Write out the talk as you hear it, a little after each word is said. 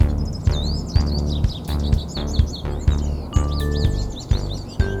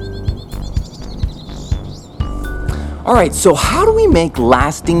All right, so how do we make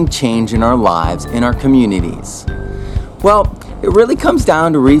lasting change in our lives, in our communities? Well, it really comes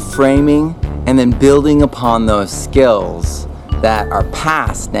down to reframing and then building upon those skills that are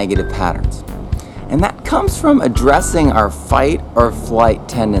past negative patterns. And that comes from addressing our fight or flight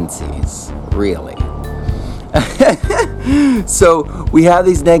tendencies, really. So we have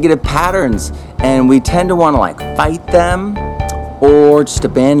these negative patterns and we tend to want to fight them or just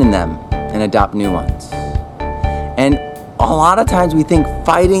abandon them and adopt new ones. And a lot of times we think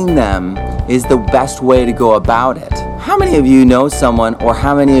fighting them is the best way to go about it. How many of you know someone, or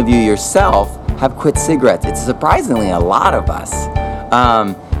how many of you yourself have quit cigarettes? It's surprisingly a lot of us.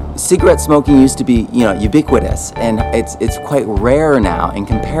 Cigarette smoking used to be, ubiquitous, and it's quite rare now in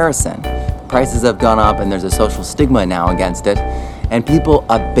comparison. Prices have gone up, and there's a social stigma now against it, and people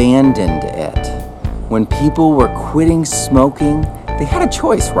abandoned it. When people were quitting smoking, they had a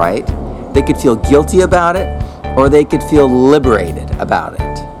choice, right? They could feel guilty about it, or they could feel liberated about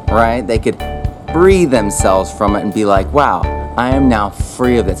it, right? They could breathe themselves from it and be like, wow, I am now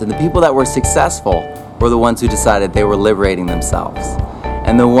free of this. And the people that were successful were the ones who decided they were liberating themselves.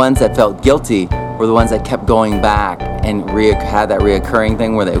 And the ones that felt guilty were the ones that kept going back and had that reoccurring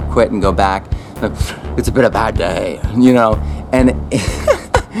thing where they would quit and go back. It's been a bad day, and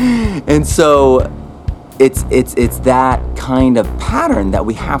and so it's that kind of pattern that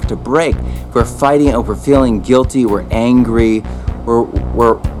we have to break. If we're fighting it, if we're feeling guilty, we're angry,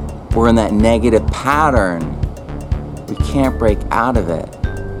 we're in that negative pattern, we can't break out of it.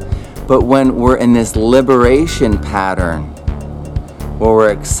 But when we're in this liberation pattern, where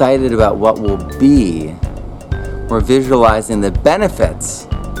we're excited about what will be, we're visualizing the benefits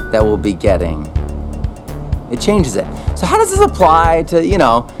that we'll be getting, it changes it. So how does this apply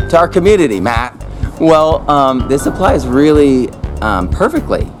to our community, Matt? Well, this applies really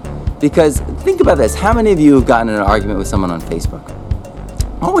perfectly, because think about this. How many of you have gotten in an argument with someone on Facebook?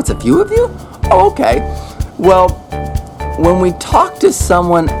 Oh, it's a few of you? Oh, okay. Well, when we talk to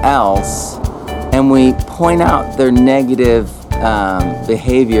someone else and we point out their negative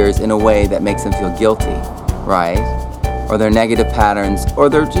behaviors in a way that makes them feel guilty, right? Or their negative patterns, or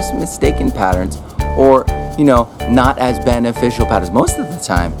they're just mistaken patterns, or, not as beneficial patterns. Most of the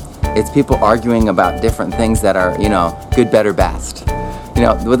time, it's people arguing about different things that are, good, better, best.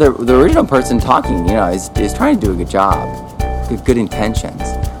 The original person talking, is trying to do a good job, good intentions.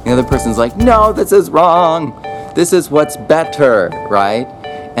 The other person's like, no, this is wrong. This is what's better, right?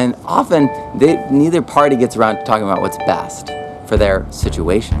 And often, neither party gets around to talking about what's best for their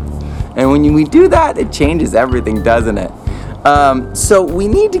situation. And when we do that, it changes everything, doesn't it? So we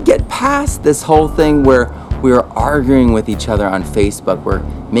need to get past this whole thing where we're arguing with each other on Facebook. We're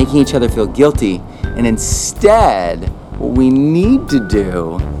making each other feel guilty. And instead, what we need to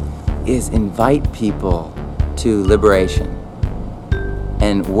do is invite people to liberation.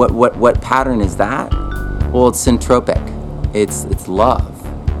 And what pattern is that? Well, it's syntropic. It's love,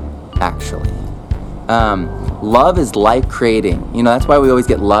 actually. Love is life creating. That's why we always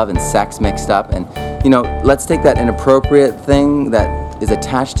get love and sex mixed up. And, let's take that inappropriate thing that is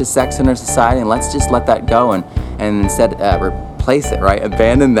attached to sex in our society, and let's just let that go and instead replace it, right?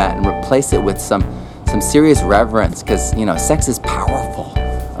 Abandon that and replace it with some serious reverence, because, sex is powerful.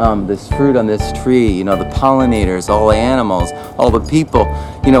 This fruit on this tree, the pollinators, all the animals, all the people,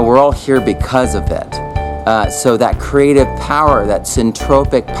 we're all here because of it. So that creative power, that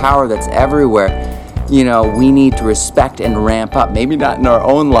syntropic power that's everywhere, we need to respect and ramp up. Maybe not in our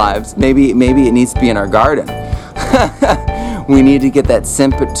own lives. Maybe it needs to be in our garden. We need to get that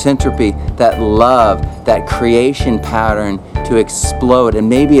syntropy, that love, that creation pattern to explode. And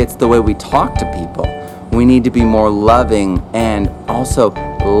maybe it's the way we talk to people. We need to be more loving and also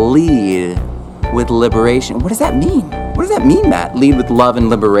lead with liberation. What does that mean? What does that mean, Matt? Lead with love and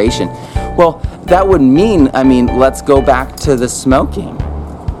liberation. Well, that would mean, let's go back to the smoking.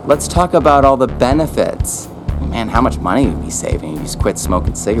 Let's talk about all the benefits. Man, how much money you'd be saving if you just quit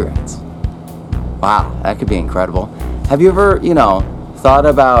smoking cigarettes. Wow, that could be incredible. Have you ever, thought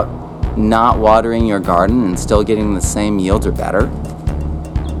about not watering your garden and still getting the same yields or better?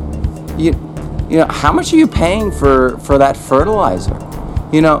 How much are you paying for that fertilizer?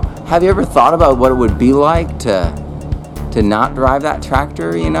 Have you ever thought about what it would be like to not drive that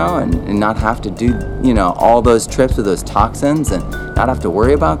tractor, and not have to do, all those trips with those toxins and not have to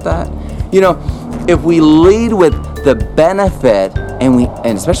worry about that? If we lead with the benefit and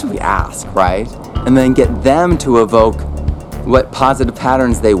especially if we ask, right? And then get them to evoke what positive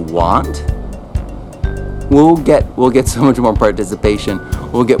patterns they want, we'll get so much more participation.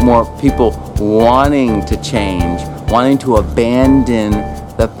 We'll get more people wanting to change, wanting to abandon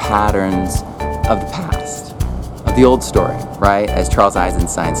the patterns of the past, of the old story, right? As Charles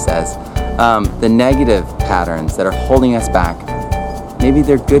Eisenstein says, the negative patterns that are holding us back, maybe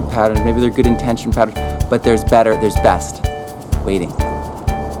they're good patterns, maybe they're good intention patterns, but there's better, there's best waiting.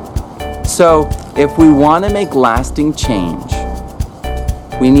 So if we want to make lasting change,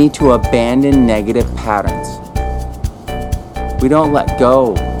 we need to abandon negative patterns. We don't let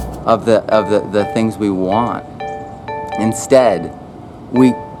go of the things we want. Instead,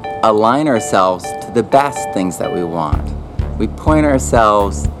 we align ourselves to the best things that we want. We point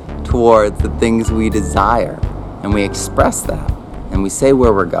ourselves towards the things we desire, and we express that, and we say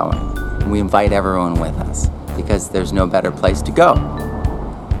where we're going, and we invite everyone with us, because there's no better place to go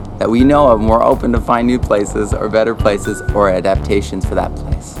that we know of, and we're open to find new places or better places or adaptations for that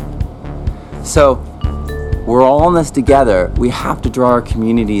place. So we're all in this together. We have to draw our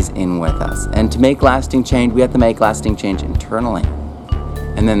communities in with us, and to make lasting change, we have to make lasting change internally,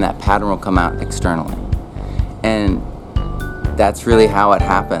 and then that pattern will come out externally. And that's really how it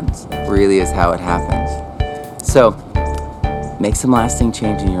happens. It really is how it happens. So make some lasting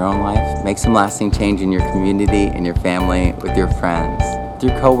change in your own life. Make some lasting change in your community, in your family, with your friends, with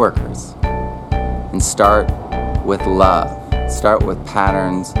your coworkers. And start with love. Start with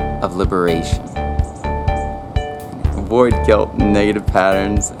patterns of liberation. Avoid guilt and negative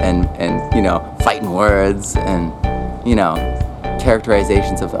patterns and fighting words and,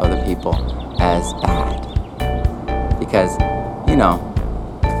 characterizations of other people as bad. Because,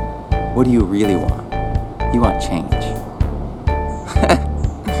 what do you really want? You want change.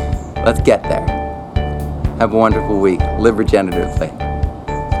 Let's get there. Have a wonderful week. Live regeneratively.